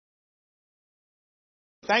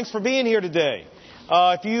Thanks for being here today.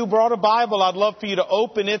 If you brought a Bible, I'd love for you to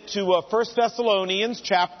open it to 1 Thessalonians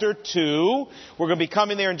chapter 2. We're going to be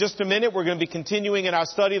coming there in just a minute. We're going to be continuing in our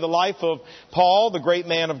study of the life of Paul, the great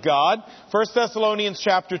man of God. 1 Thessalonians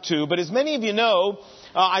chapter 2. But as many of you know,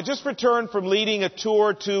 I just returned from leading a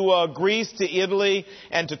tour to Greece, to Italy,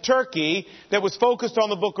 and to Turkey that was focused on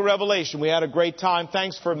the book of Revelation. We had a great time.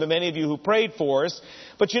 Thanks for the many of you who prayed for us.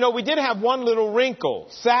 But you know, we did have one little wrinkle.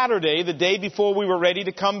 Saturday, the day before we were ready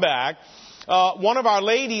to come back, one of our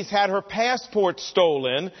ladies had her passport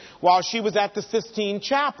stolen while she was at the Sistine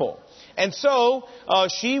Chapel. And so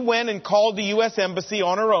she went and called the U.S. Embassy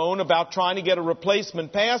on her own about trying to get a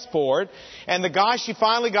replacement passport. And the guy she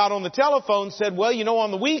finally got on the telephone said, well, you know,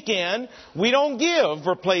 on the weekend, we don't give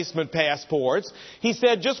replacement passports. He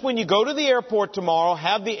said, just when you go to the airport tomorrow,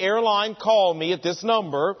 have the airline call me at this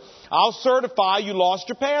number. I'll certify you lost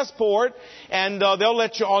your passport, and they'll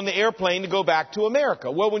let you on the airplane to go back to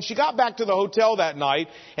America. Well, when she got back to the hotel that night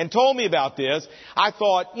and told me about this, I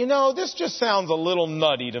thought, you know, this just sounds a little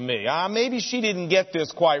nutty to me. Maybe she didn't get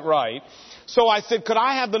this quite right. So I said, could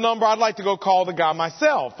I have the number? I'd like to go call the guy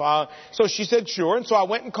myself. So she said, sure. And so I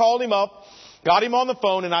went and called him up, got him on the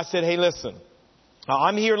phone, and I said, hey, listen,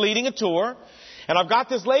 I'm here leading a tour. And I've got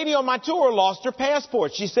this lady on my tour lost her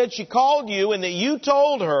passport. She said she called you and that you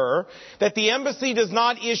told her that the embassy does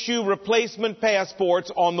not issue replacement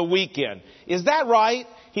passports on the weekend. Is that right?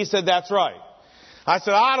 He said, that's right. I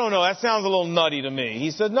said, I don't know. That sounds a little nutty to me.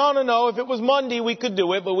 He said, no. If it was Monday, we could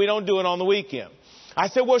do it, but we don't do it on the weekend. I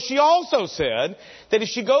said, well, she also said that if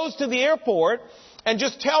she goes to the airport and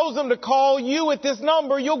just tells them to call you at this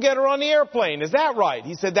number, you'll get her on the airplane. Is that right?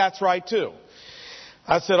 He said, that's right, too.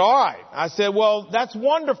 I said, all right. I said, well, that's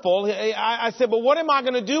wonderful. I said, but what am I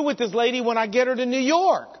going to do with this lady when I get her to New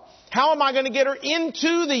York? How am I going to get her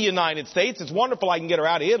into the United States? It's wonderful I can get her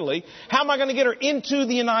out of Italy. How am I going to get her into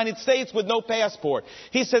the United States with no passport?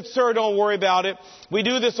 He said, sir, don't worry about it. We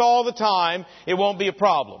do this all the time. It won't be a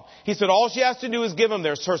problem. He said, all she has to do is give them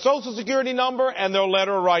her social security number and they'll let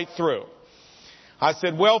her right through. I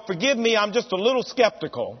said, well, forgive me. I'm just a little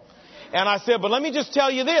skeptical. And I said, but let me just tell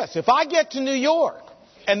you this. If I get to New York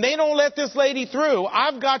and they don't let this lady through,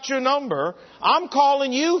 I've got your number. I'm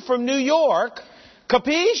calling you from New York.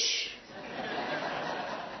 Capiche?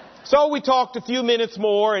 So we talked a few minutes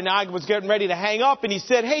more, and I was getting ready to hang up, and he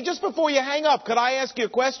said, hey, just before you hang up, could I ask you a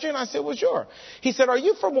question? I said, well, sure. He said, are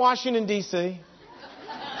you from Washington, D.C.?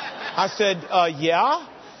 I said, yeah.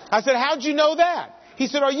 I said, how'd you know that? He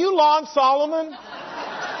said, are you Lon Solomon?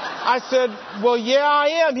 I said, well, yeah,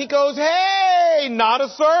 I am. He goes, hey, not a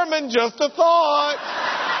sermon, just a thought.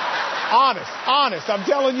 Honest, I'm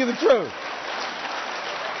telling you the truth.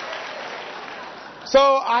 So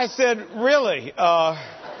I said, really?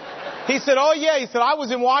 He said, oh, yeah. He said, I was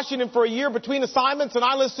in Washington for a year between assignments, and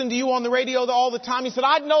I listened to you on the radio all the time. He said,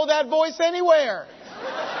 I'd know that voice anywhere.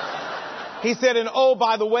 He said, and oh,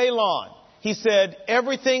 by the way, Lon, he said,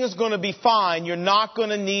 everything is going to be fine. You're not going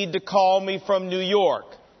to need to call me from New York.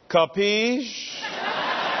 Capiche?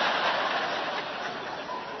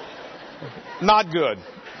 Not good.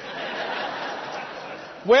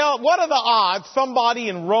 Well, what are the odds somebody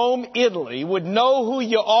in Rome, Italy would know who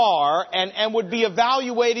you are and would be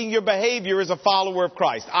evaluating your behavior as a follower of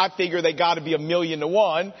Christ? I figure they got to be 1,000,000 to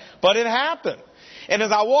 1, but it happened. And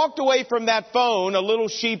as I walked away from that phone, a little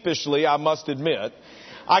sheepishly, I must admit,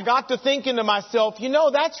 I got to thinking to myself, you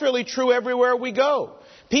know, that's really true everywhere we go.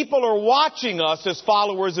 People are watching us as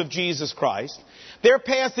followers of Jesus Christ. They're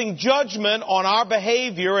passing judgment on our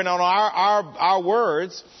behavior and on our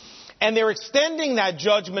words. And they're extending that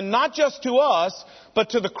judgment not just to us, but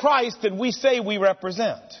to the Christ that we say we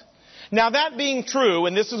represent. Now, that being true,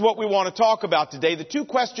 and this is what we want to talk about today, the two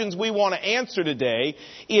questions we want to answer today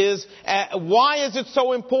is, why is it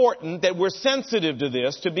so important that we're sensitive to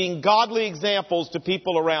this, to being godly examples to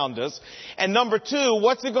people around us? And number two,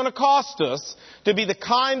 what's it going to cost us to be the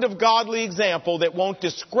kind of godly example that won't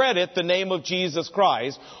discredit the name of Jesus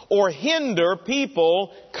Christ or hinder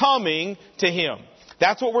people coming to Him?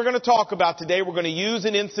 That's what we're going to talk about today. We're going to use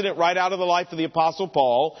an incident right out of the life of the Apostle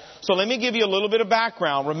Paul. So let me give you a little bit of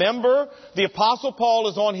background. Remember, the Apostle Paul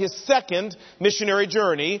is on his second missionary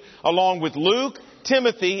journey along with Luke,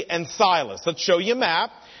 Timothy, and Silas. Let's show you a map.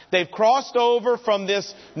 They've crossed over from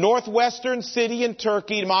this northwestern city in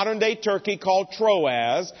Turkey, modern-day Turkey, called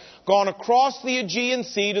Troas, gone across the Aegean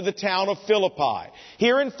Sea to the town of Philippi.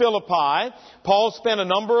 Here in Philippi, Paul spent a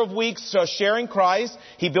number of weeks sharing Christ.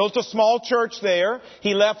 He built a small church there.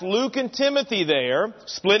 He left Luke and Timothy there,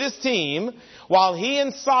 split his team, while he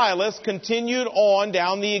and Silas continued on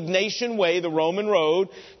down the Egnatian Way, the Roman road,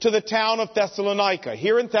 to the town of Thessalonica.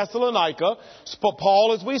 Here in Thessalonica,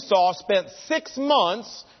 Paul, as we saw, spent 6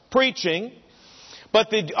 months preaching. But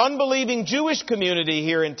the unbelieving Jewish community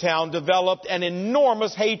here in town developed an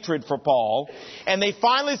enormous hatred for Paul, and they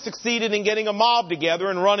finally succeeded in getting a mob together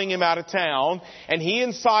and running him out of town. And he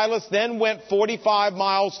and Silas then went 45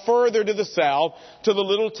 miles further to the south to the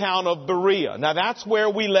little town of Berea. Now that's where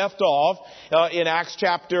we left off in Acts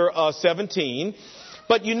chapter 17.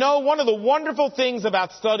 But you know, one of the wonderful things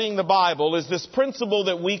about studying the Bible is this principle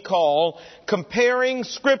that we call comparing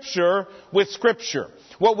Scripture with Scripture.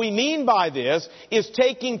 What we mean by this is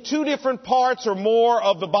taking two different parts or more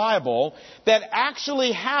of the Bible that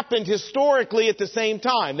actually happened historically at the same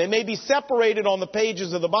time. They may be separated on the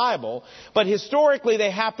pages of the Bible, but historically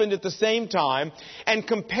they happened at the same time, and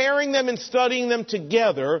comparing them and studying them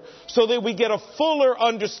together so that we get a fuller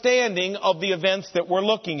understanding of the events that we're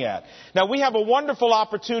looking at. Now, we have a wonderful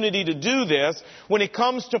opportunity to do this when it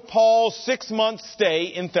comes to Paul's 6-month stay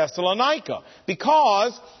in Thessalonica,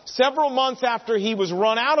 because several months after he was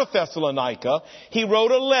run out of Thessalonica, he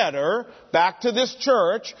wrote a letter back to this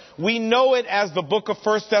church. We know it as the book of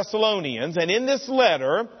 1 Thessalonians. And in this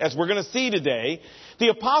letter, as we're going to see today, the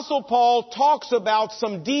Apostle Paul talks about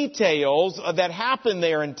some details that happen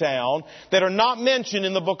there in town that are not mentioned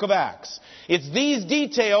in the book of Acts. It's these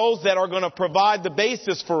details that are going to provide the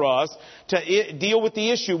basis for us to deal with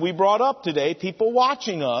the issue we brought up today, people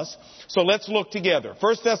watching us. So let's look together.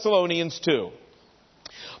 1 Thessalonians 2.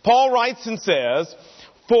 Paul writes and says,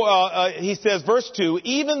 he says, verse 2,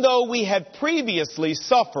 even though we had previously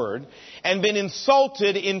suffered and been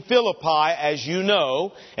insulted in Philippi, as you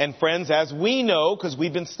know, and friends, as we know, because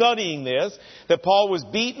we've been studying this, that Paul was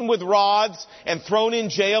beaten with rods and thrown in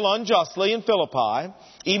jail unjustly in Philippi.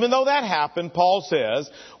 Even though that happened, Paul says,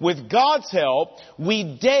 with God's help,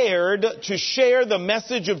 we dared to share the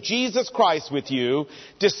message of Jesus Christ with you,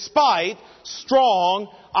 despite strong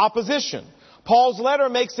opposition. Paul's letter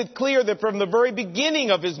makes it clear that from the very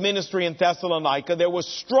beginning of his ministry in Thessalonica, there was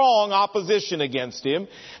strong opposition against him,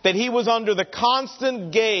 that he was under the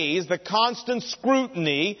constant gaze, the constant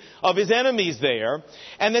scrutiny of his enemies there,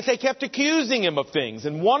 and that they kept accusing him of things.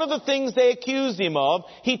 And one of the things they accused him of,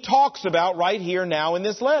 he talks about right here now in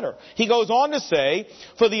this letter. He goes on to say,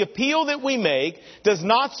 for the appeal that we make does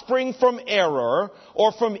not spring from error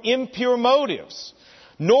or from impure motives,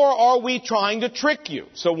 nor are we trying to trick you.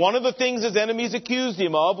 So one of the things his enemies accused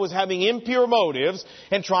him of was having impure motives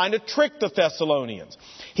and trying to trick the Thessalonians.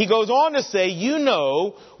 He goes on to say, you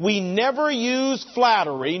know, we never used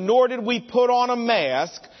flattery, nor did we put on a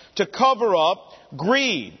mask to cover up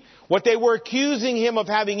greed. What they were accusing him of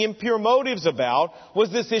having impure motives about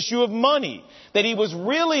was this issue of money. That he was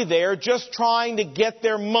really there just trying to get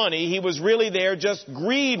their money. He was really there, just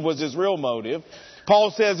greed was his real motive.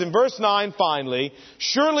 Paul says in verse 9 finally,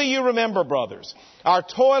 surely you remember, brothers, our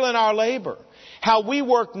toil and our labor, how we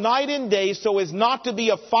worked night and day so as not to be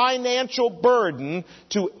a financial burden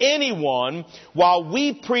to anyone while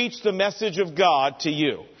we preach the message of God to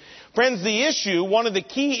you. Friends, the issue, one of the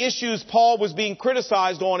key issues Paul was being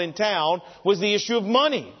criticized on in town was the issue of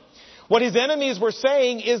money. What his enemies were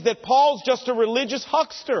saying is that Paul's just a religious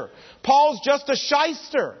huckster. Paul's just a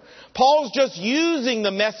shyster. Paul's just using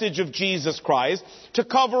the message of Jesus Christ to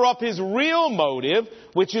cover up his real motive,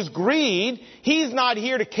 which is greed. He's not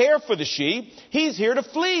here to care for the sheep. He's here to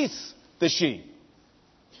fleece the sheep.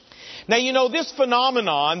 Now, you know, this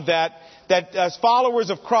phenomenon that as followers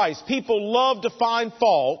of Christ, people love to find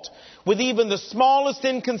fault with even the smallest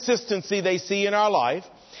inconsistency they see in our life.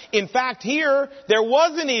 In fact, here, there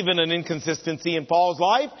wasn't even an inconsistency in Paul's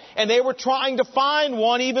life, and they were trying to find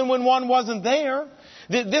one even when one wasn't there.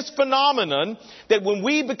 This phenomenon that when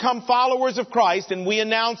we become followers of Christ and we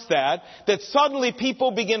announce that suddenly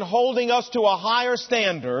people begin holding us to a higher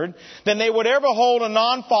standard than they would ever hold a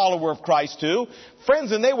non-follower of Christ to,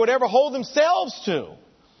 friends, and they would ever hold themselves to.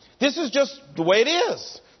 This is just the way it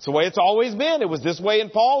is. It's the way it's always been. It was this way in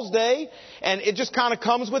Paul's day, and it just kind of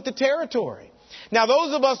comes with the territory. Now,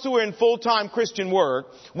 those of us who are in full-time Christian work,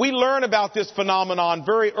 we learn about this phenomenon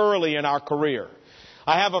very early in our career.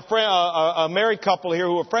 I have a married couple here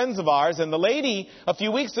who are friends of ours, and the lady a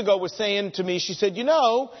few weeks ago was saying to me, she said,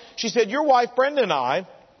 your wife Brenda and I,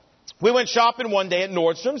 we went shopping one day at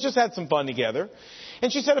Nordstrom's, just had some fun together.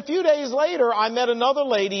 And she said, a few days later, I met another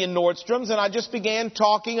lady in Nordstrom's, and I just began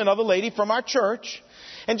talking, another lady from our church.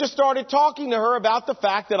 and just started talking to her about the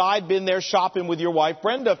fact that I'd been there shopping with your wife,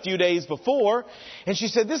 Brenda, a few days before. And she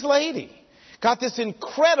said, this lady got this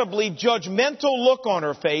incredibly judgmental look on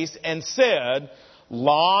her face and said,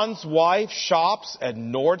 Lon's wife shops at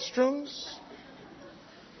Nordstrom's?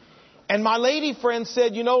 And my lady friend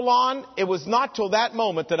said, you know, Lon, it was not till that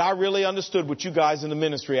moment that I really understood what you guys in the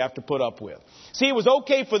ministry have to put up with. See, it was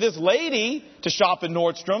okay for this lady to shop at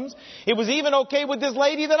Nordstrom's. It was even okay with this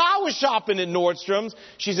lady that I was shopping at Nordstrom's.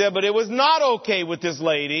 She said, but it was not okay with this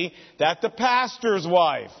lady that the pastor's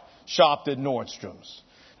wife shopped at Nordstrom's.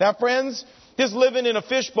 Now, friends, this living in a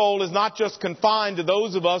fishbowl is not just confined to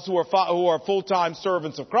those of us who are full-time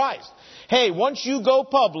servants of Christ. Hey, once you go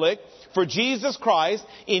public for Jesus Christ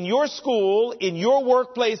in your school, in your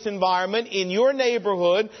workplace environment, in your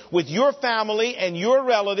neighborhood, with your family and your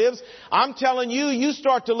relatives, I'm telling you, you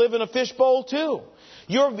start to live in a fishbowl too.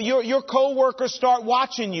 Your co-workers start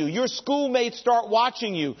watching you. Your schoolmates start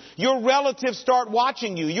watching you. Your relatives start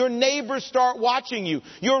watching you. Your neighbors start watching you.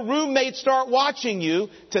 Your roommates start watching you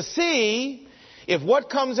to see if what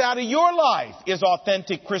comes out of your life is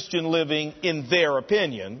authentic Christian living in their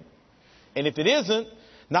opinion. And if it isn't,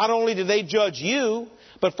 not only do they judge you,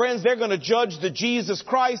 but friends, they're going to judge the Jesus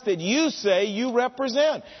Christ that you say you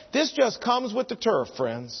represent. This just comes with the turf,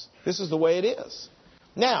 friends. This is the way it is.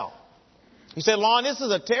 Now, you say, Lon, this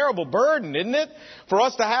is a terrible burden, isn't it, for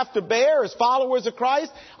us to have to bear as followers of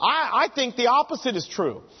Christ? I think the opposite is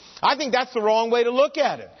true. I think that's the wrong way to look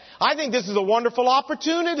at it. I think this is a wonderful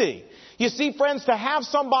opportunity. You see, friends, to have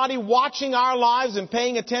somebody watching our lives and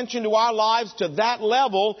paying attention to our lives to that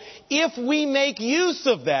level, if we make use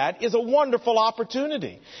of that, is a wonderful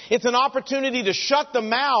opportunity. It's an opportunity to shut the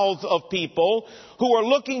mouths of people who are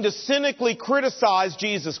looking to cynically criticize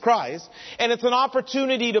Jesus Christ. And it's an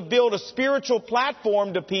opportunity to build a spiritual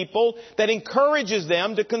platform to people that encourages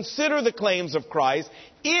them to consider the claims of Christ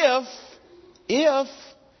if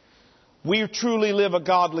we truly live a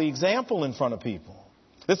godly example in front of people.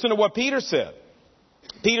 Listen to what Peter said.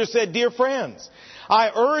 Peter said, dear friends,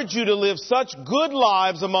 I urge you to live such good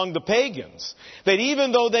lives among the pagans that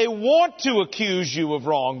even though they want to accuse you of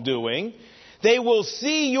wrongdoing, they will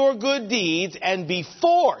see your good deeds and be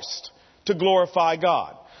forced to glorify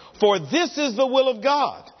God. For this is the will of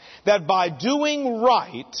God, that by doing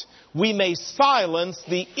right, we may silence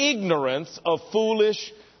the ignorance of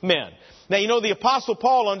foolish men. Now, you know, the Apostle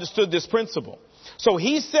Paul understood this principle. So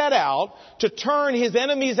he set out to turn his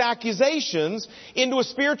enemies' accusations into a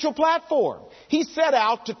spiritual platform. He set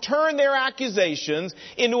out to turn their accusations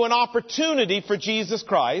into an opportunity for Jesus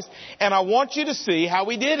Christ. And I want you to see how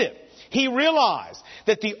he did it. He realized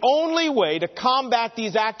that the only way to combat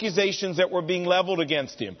these accusations that were being leveled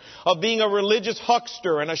against him, of being a religious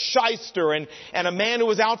huckster and a shyster and a man who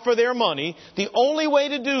was out for their money, the only way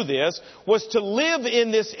to do this was to live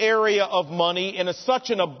in this area of money in such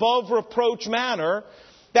an above-reproach manner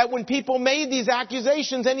that when people made these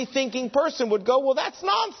accusations, any thinking person would go, well, that's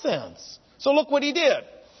nonsense. So look what he did.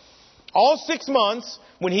 All 6 months,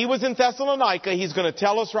 when he was in Thessalonica, he's going to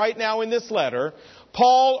tell us right now in this letter,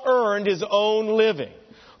 Paul earned his own living.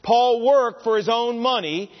 Paul worked for his own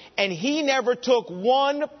money, and he never took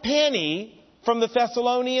 1 penny from the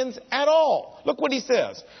Thessalonians at all. Look what he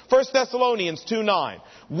says. 1 Thessalonians 2:9.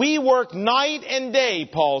 We work night and day,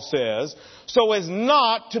 Paul says, so as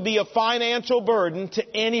not to be a financial burden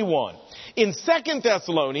to anyone. In 2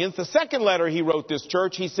 Thessalonians, the second letter he wrote this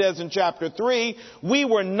church, he says in chapter 3, we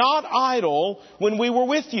were not idle when we were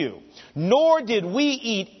with you, nor did we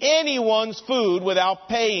eat anyone's food without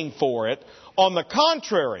paying for it. On the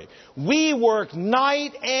contrary, we worked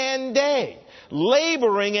night and day,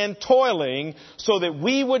 laboring and toiling so that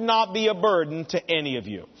we would not be a burden to any of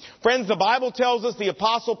you. Friends, the Bible tells us the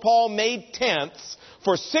Apostle Paul made tents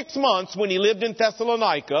for 6 months when he lived in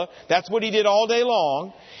Thessalonica. That's what he did all day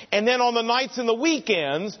long. And then on the nights and the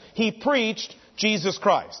weekends, he preached Jesus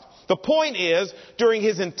Christ. The point is, during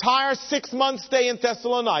his entire 6-month stay in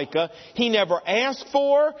Thessalonica, he never asked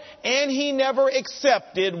for and he never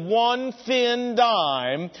accepted 1 thin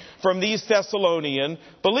dime from these Thessalonian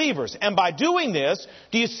believers. And by doing this,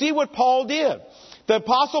 do you see what Paul did? The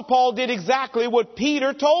Apostle Paul did exactly what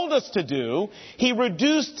Peter told us to do. He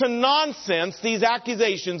reduced to nonsense these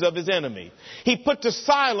accusations of his enemy. He put to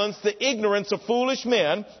silence the ignorance of foolish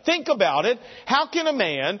men. Think about it. How can a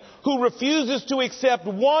man who refuses to accept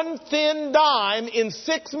 1 thin dime in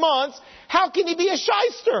 6 months, how can he be a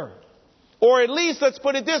shyster? Or at least, let's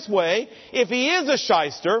put it this way, if he is a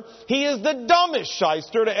shyster, he is the dumbest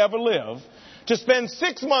shyster to ever live, to spend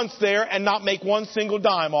 6 months there and not make 1 single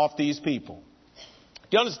dime off these people.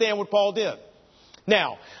 Do you understand what Paul did?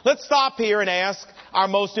 Now, let's stop here and ask our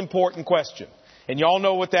most important question. And y'all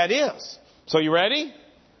know what that is. So you ready?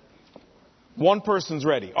 One person's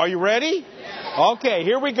ready. Are you ready? Yes. Okay,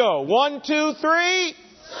 here we go. 1, 2, 3. So what?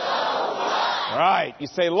 Right. You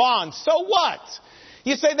say, Lon, so what?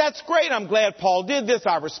 You say, that's great. I'm glad Paul did this.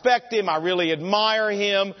 I respect him. I really admire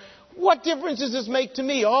him. What difference does this make to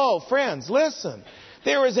me? Oh, friends, listen.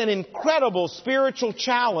 There is an incredible spiritual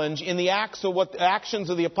challenge in the actions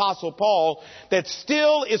of the Apostle Paul that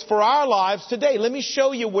still is for our lives today. Let me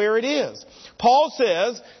show you where it is. Paul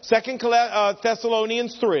says, 2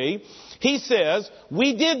 Thessalonians 3, he says,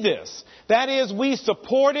 we did this. That is, we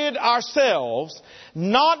supported ourselves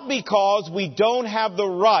not because we don't have the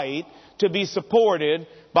right to be supported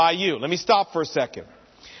by you. Let me stop for a second.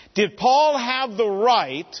 Did Paul have the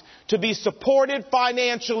right to be supported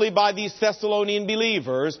financially by these Thessalonian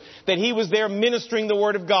believers that he was there ministering the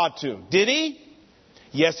Word of God to? Did he?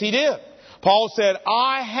 Yes, he did. Paul said,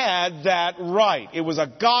 I had that right. It was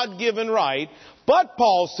a God-given right. But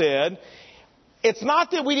Paul said, it's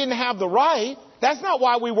not that we didn't have the right. That's not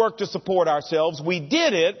why we work to support ourselves. We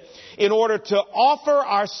did it in order to offer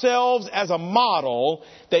ourselves as a model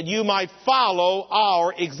that you might follow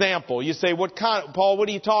our example. You say, Paul, what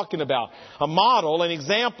are you talking about? A model, an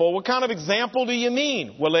example. What kind of example do you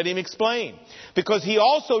mean? Well, let him explain. Because he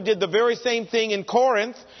also did the very same thing in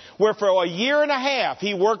Corinth, where for a year and a half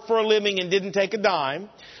he worked for a living and didn't take a dime.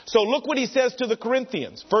 So look what he says to the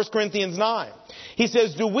Corinthians, 1 Corinthians 9. He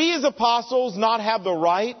says, do we as apostles not have the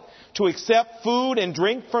right to accept food and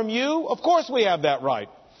drink from you? Of course we have that right.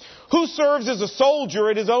 Who serves as a soldier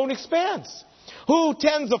at his own expense? Who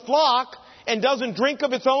tends a flock and doesn't drink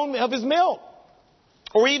of his milk?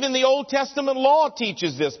 Or even the Old Testament law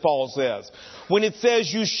teaches this, Paul says, when it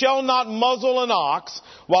says, you shall not muzzle an ox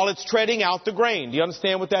while it's treading out the grain. Do you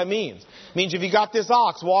understand what that means? It means if you got this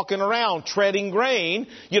ox walking around treading grain,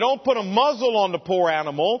 you don't put a muzzle on the poor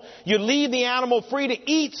animal. You leave the animal free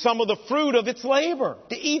to eat some of the fruit of its labor,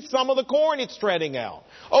 to eat some of the corn it's treading out.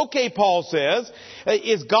 Okay, Paul says,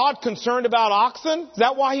 is God concerned about oxen? Is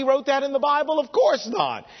that why he wrote that in the Bible? Of course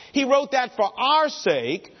not. He wrote that for our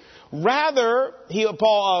sake. Rather,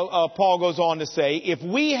 Paul goes on to say, if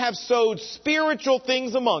we have sowed spiritual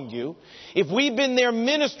things among you, if we've been there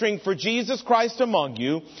ministering for Jesus Christ among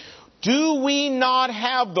you, do we not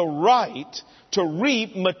have the right to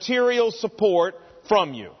reap material support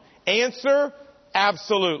from you? Answer,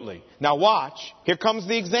 absolutely. Now watch. Here comes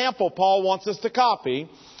the example Paul wants us to copy.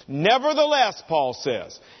 Nevertheless, Paul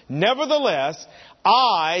says, nevertheless,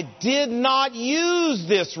 I did not use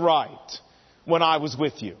this right when I was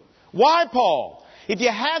with you. Why, Paul? If you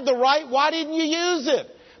had the right, why didn't you use it?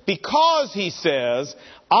 Because, he says,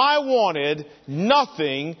 I wanted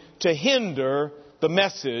nothing to hinder the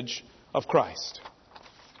message of Christ.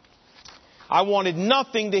 I wanted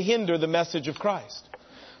nothing to hinder the message of Christ.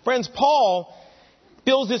 Friends, Paul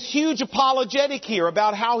builds this huge apologetic here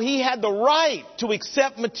about how he had the right to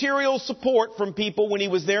accept material support from people when he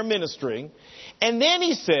was there ministering. And then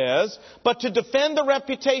he says, but to defend the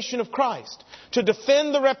reputation of Christ, to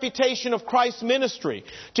defend the reputation of Christ's ministry,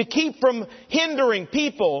 to keep from hindering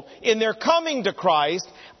people in their coming to Christ,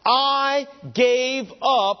 I gave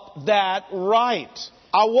up that right.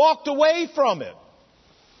 I walked away from it.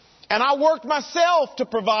 And I worked myself to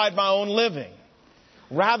provide my own living,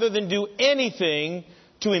 rather than do anything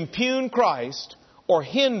to impugn Christ or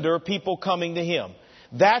hinder people coming to Him.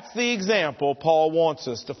 That's the example Paul wants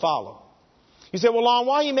us to follow. You say, well, Lon,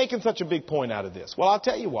 why are you making such a big point out of this? Well, I'll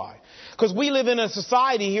tell you why. Because we live in a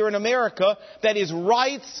society here in America that is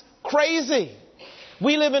rights crazy.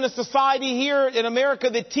 We live in a society here in America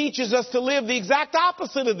that teaches us to live the exact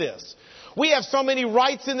opposite of this. We have so many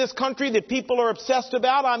rights in this country that people are obsessed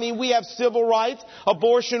about. I mean, we have civil rights,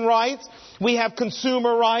 abortion rights. We have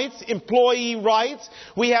consumer rights, employee rights.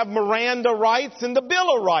 We have Miranda rights and the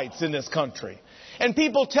Bill of Rights in this country. And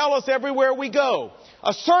people tell us everywhere we go,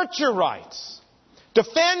 assert your rights.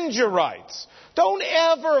 Defend your rights. Don't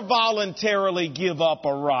ever voluntarily give up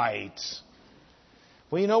a right.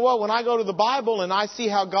 Well, you know what? When I go to the Bible and I see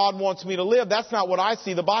how God wants me to live, that's not what I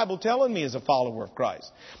see the Bible telling me as a follower of Christ.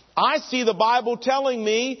 I see the Bible telling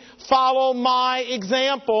me, follow my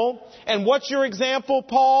example. And what's your example,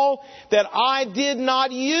 Paul? That I did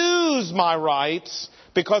not use my rights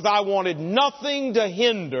because I wanted nothing to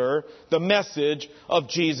hinder the message of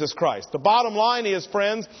Jesus Christ. The bottom line is,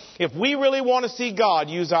 friends, if we really want to see God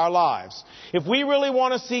use our lives, if we really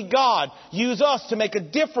want to see God use us to make a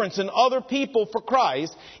difference in other people for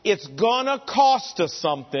Christ, it's going to cost us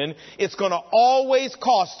something. It's going to always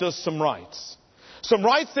cost us some rights. Some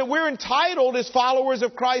rights that we're entitled as followers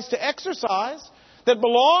of Christ to exercise, that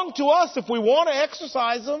belong to us if we want to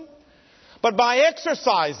exercise them. But by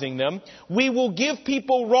exercising them, we will give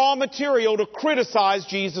people raw material to criticize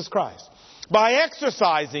Jesus Christ. By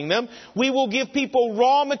exercising them, we will give people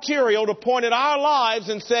raw material to point at our lives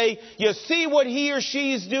and say, you see what he or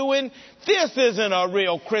she's doing? This isn't a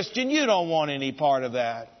real Christian. You don't want any part of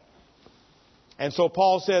that. And so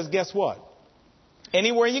Paul says, guess what?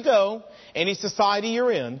 Anywhere you go, any society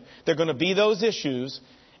you're in, there are going to be those issues.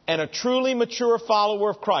 And a truly mature follower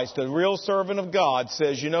of Christ, a real servant of God,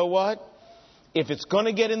 says, you know what? If it's going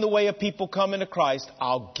to get in the way of people coming to Christ,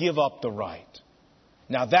 I'll give up the right.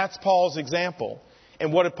 Now that's Paul's example.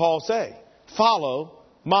 And what did Paul say? Follow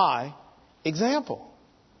my example.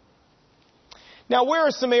 Now, where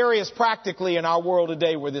are some areas practically in our world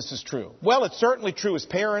today where this is true? Well, it's certainly true as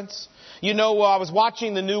parents. You know, I was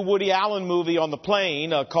watching the new Woody Allen movie on the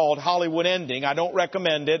plane called Hollywood Ending. I don't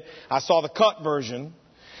recommend it. I saw the cut version.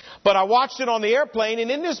 But I watched it on the airplane,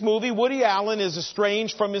 and in this movie, Woody Allen is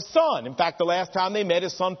estranged from his son. In fact, the last time they met,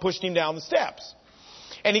 his son pushed him down the steps.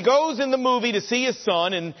 And he goes in the movie to see his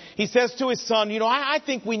son, and he says to his son, you know, I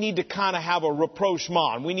think we need to kind of have a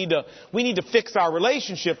rapprochement. We need to fix our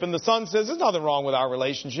relationship. And the son says, there's nothing wrong with our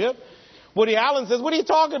relationship. Woody Allen says, what are you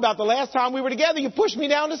talking about? The last time we were together, you pushed me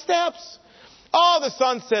down the steps. Oh, the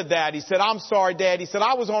son said that. He said, I'm sorry, Dad. He said,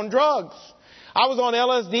 I was on drugs. I was on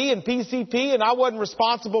LSD and PCP, and I wasn't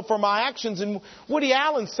responsible for my actions. And Woody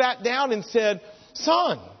Allen sat down and said,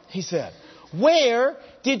 son, he said, where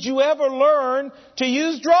did you ever learn to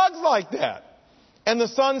use drugs like that? And the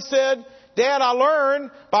son said, Dad, I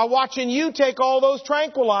learned by watching you take all those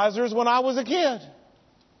tranquilizers when I was a kid.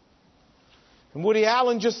 And Woody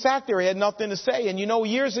Allen just sat there. He had nothing to say. And you know,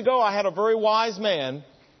 years ago, I had a very wise man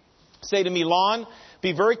say to me, Lon,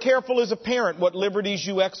 be very careful as a parent what liberties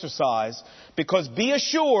you exercise, because be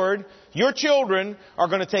assured your children are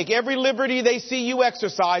going to take every liberty they see you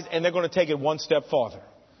exercise, and they're going to take it one step farther.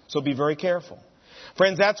 So be very careful.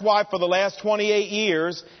 Friends, that's why for the last 28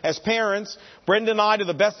 years, as parents, Brenda and I, to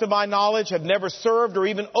the best of my knowledge, have never served or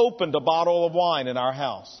even opened a bottle of wine in our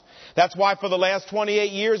house. That's why for the last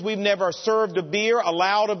 28 years, we've never served a beer,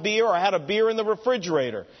 allowed a beer, or had a beer in the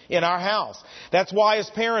refrigerator in our house. That's why as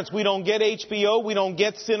parents, we don't get HBO, we don't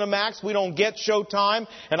get Cinemax, we don't get Showtime,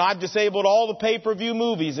 and I've disabled all the pay-per-view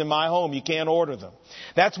movies in my home. You can't order them.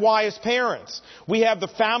 That's why as parents, we have the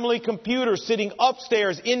family computer sitting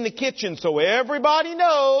upstairs in the kitchen so everybody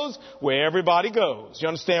knows where everybody goes. You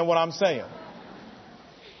understand what I'm saying?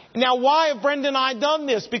 Now, why have Brenda and I done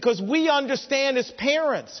this? Because we understand as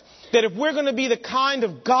parents that if we're going to be the kind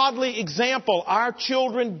of godly example our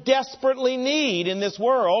children desperately need in this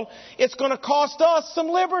world, it's going to cost us some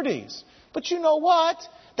liberties. But you know what?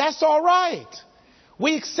 That's all right.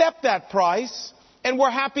 We accept that price, and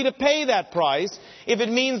we're happy to pay that price if it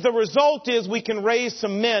means the result is we can raise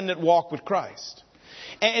some men that walk with Christ.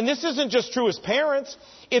 And this isn't just true as parents.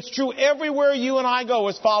 It's true everywhere you and I go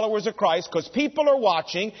as followers of Christ, because people are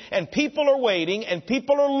watching and people are waiting and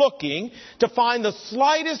people are looking to find the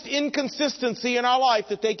slightest inconsistency in our life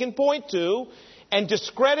that they can point to and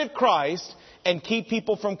discredit Christ and keep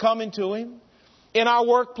people from coming to Him. In our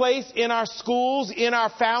workplace, in our schools, in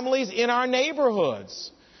our families, in our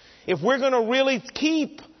neighborhoods. If we're going to really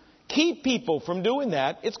keep people from doing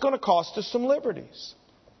that, it's going to cost us some liberties.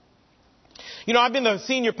 You know, I've been the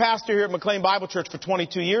senior pastor here at McLean Bible Church for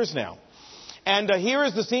 22 years now. And here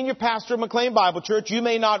is the senior pastor of McLean Bible Church. You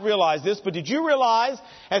may not realize this, but did you realize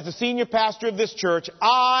as the senior pastor of this church,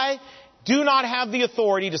 I do not have the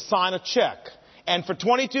authority to sign a check. And for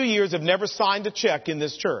 22 years have never signed a check in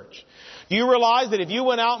this church. Do you realize that if you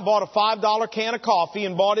went out and bought a $5 can of coffee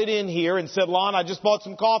and bought it in here and said, Lon, I just bought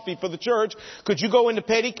some coffee for the church, could you go into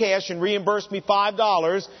petty cash and reimburse me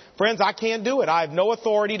 $5? Friends, I can't do it. I have no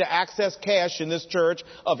authority to access cash in this church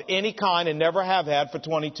of any kind and never have had for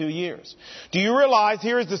 22 years. Do you realize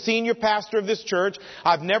here is the senior pastor of this church?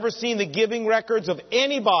 I've never seen the giving records of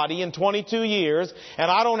anybody in 22 years, and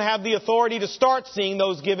I don't have the authority to start seeing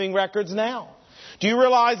those giving records now. Do you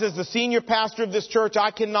realize as the senior pastor of this church,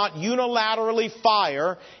 I cannot unilaterally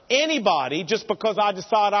fire anybody just because I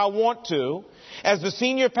decide I want to? As the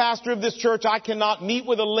senior pastor of this church, I cannot meet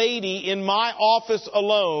with a lady in my office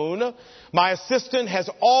alone. My assistant has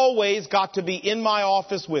always got to be in my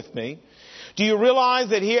office with me. Do you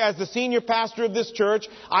realize that here as the senior pastor of this church,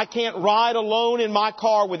 I can't ride alone in my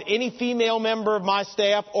car with any female member of my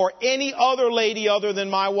staff or any other lady other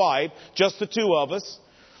than my wife, just the two of us?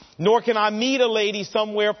 Nor can I meet a lady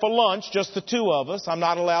somewhere for lunch, just the two of us. I'm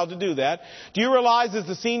not allowed to do that. Do you realize as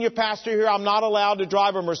the senior pastor here, I'm not allowed to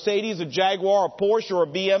drive a Mercedes, a Jaguar, a Porsche, or a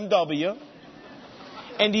BMW?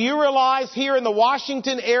 And do you realize here in the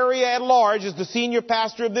Washington area at large, as the senior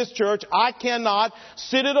pastor of this church, I cannot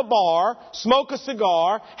sit at a bar, smoke a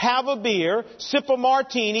cigar, have a beer, sip a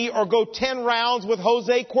martini, or go 10 rounds with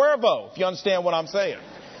Jose Cuervo, if you understand what I'm saying.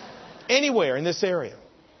 Anywhere in this area.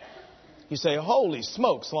 You say, holy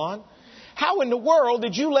smokes, Lon. How in the world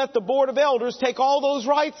did you let the Board of Elders take all those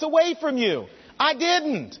rights away from you? I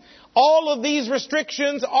didn't. All of these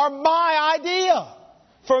restrictions are my idea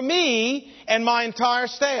for me and my entire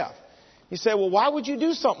staff. You say, well, why would you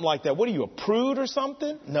do something like that? What are you, a prude or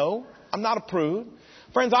something? No, I'm not a prude.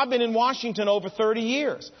 Friends, I've been in Washington over 30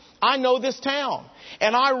 years. I know this town.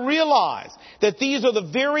 And I realize that these are the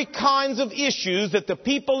very kinds of issues that the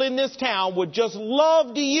people in this town would just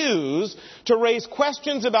love to use to raise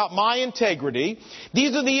questions about my integrity.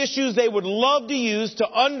 These are the issues they would love to use to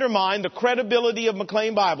undermine the credibility of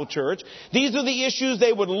McLean Bible Church. These are the issues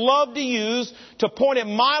they would love to use to point at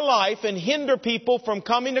my life and hinder people from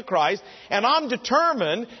coming to Christ. And I'm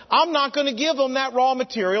determined I'm not going to give them that raw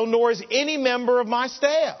material, nor is any member of my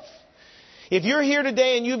staff. If you're here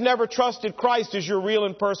today and you've never trusted Christ as your real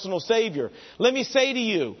and personal Savior, let me say to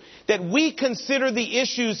you that we consider the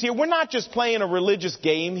issues here. We're not just playing a religious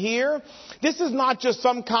game here. This is not just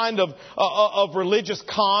some kind of religious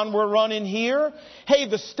con we're running here. Hey,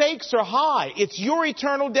 the stakes are high. It's your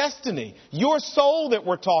eternal destiny, your soul that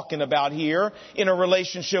we're talking about here in a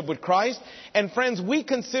relationship with Christ. And friends, we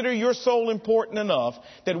consider your soul important enough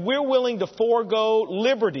that we're willing to forego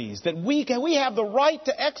liberties that we have the right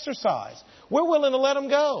to exercise. We're willing to let them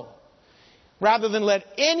go rather than let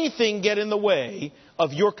anything get in the way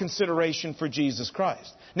of your consideration for Jesus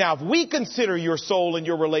Christ. Now, if we consider your soul and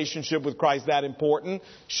your relationship with Christ that important,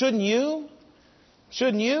 shouldn't you?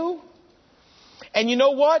 Shouldn't you? And you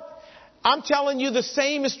know what? I'm telling you the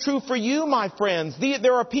same is true for you, my friends.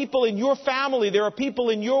 There are people in your family. There are people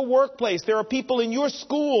in your workplace. There are people in your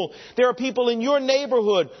school. There are people in your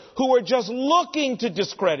neighborhood who are just looking to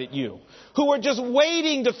discredit you, who are just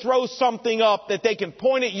waiting to throw something up that they can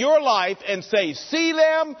point at your life and say, see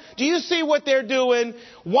them? Do you see what they're doing?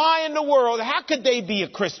 Why in the world? How could they be a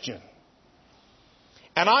Christian?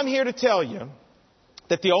 And I'm here to tell you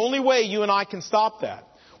that the only way you and I can stop that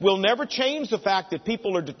will never change the fact that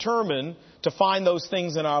people are determined to find those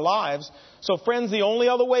things in our lives. So friends, the only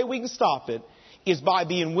other way we can stop it is by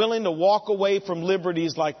being willing to walk away from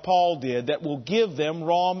liberties like Paul did that will give them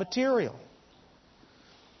raw material.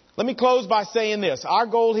 Let me close by saying this. Our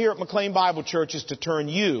goal here at McLean Bible Church is to turn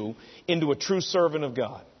you into a true servant of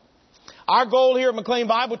God. Our goal here at McLean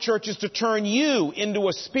Bible Church is to turn you into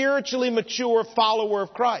a spiritually mature follower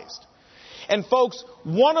of Christ. And folks,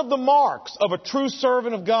 one of the marks of a true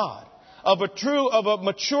servant of God, of a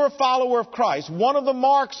mature follower of Christ, one of the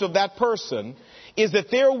marks of that person is that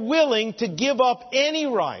they're willing to give up any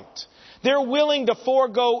right. They're willing to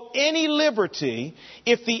forego any liberty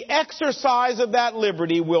if the exercise of that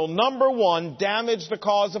liberty will, number one, damage the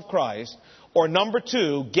cause of Christ, or number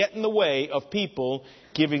two, get in the way of people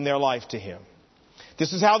giving their life to Him.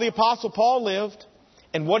 This is how the Apostle Paul lived.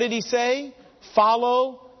 And what did he say?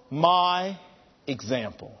 Follow my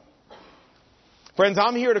example. Friends,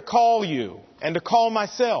 I'm here to call you and to call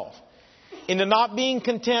myself into not being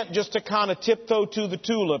content just to kind of tiptoe to the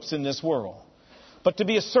tulips in this world, but to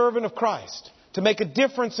be a servant of Christ, to make a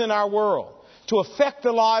difference in our world, to affect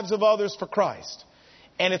the lives of others for Christ.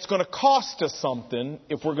 And it's going to cost us something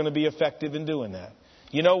if we're going to be effective in doing that.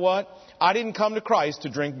 You know what? I didn't come to Christ to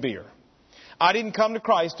drink beer. I didn't come to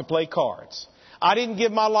Christ to play cards. I didn't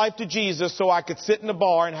give my life to Jesus so I could sit in a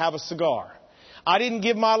bar and have a cigar. I didn't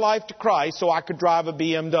give my life to Christ so I could drive a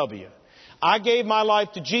BMW. I gave my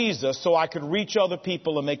life to Jesus so I could reach other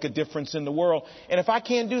people and make a difference in the world. And if I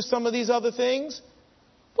can't do some of these other things,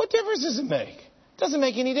 what difference does it make? It doesn't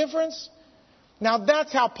make any difference. Now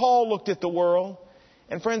that's how Paul looked at the world.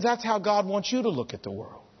 And friends, that's how God wants you to look at the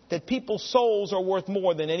world. That people's souls are worth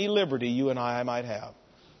more than any liberty you and I might have.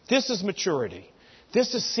 This is maturity.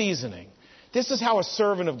 This is seasoning. This is how a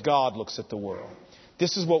servant of God looks at the world.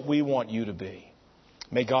 This is what we want you to be.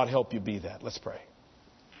 May God help you be that. Let's pray.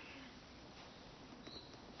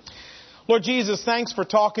 Lord Jesus, thanks for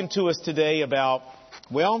talking to us today about,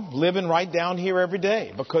 living right down here every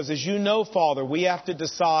day. Because as you know, Father, we have to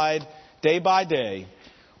decide day by day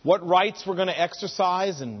what rights we're going to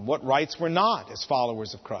exercise and what rights we're not as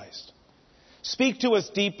followers of Christ. Speak to us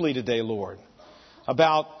deeply today, Lord,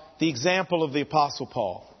 about the example of the Apostle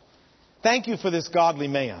Paul. Thank you for this godly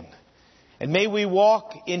man. And may we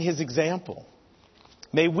walk in his example.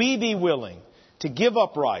 May we be willing to give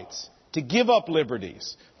up rights, to give up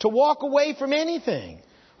liberties, to walk away from anything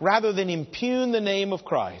rather than impugn the name of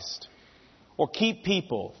Christ or keep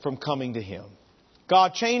people from coming to Him.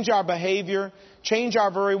 God, change our behavior, change our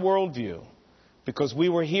very worldview, because we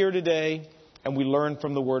were here today and we learned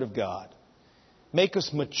from the Word of God. Make us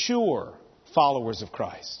mature followers of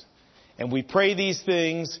Christ. And we pray these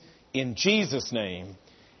things in Jesus' name.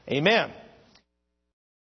 Amen.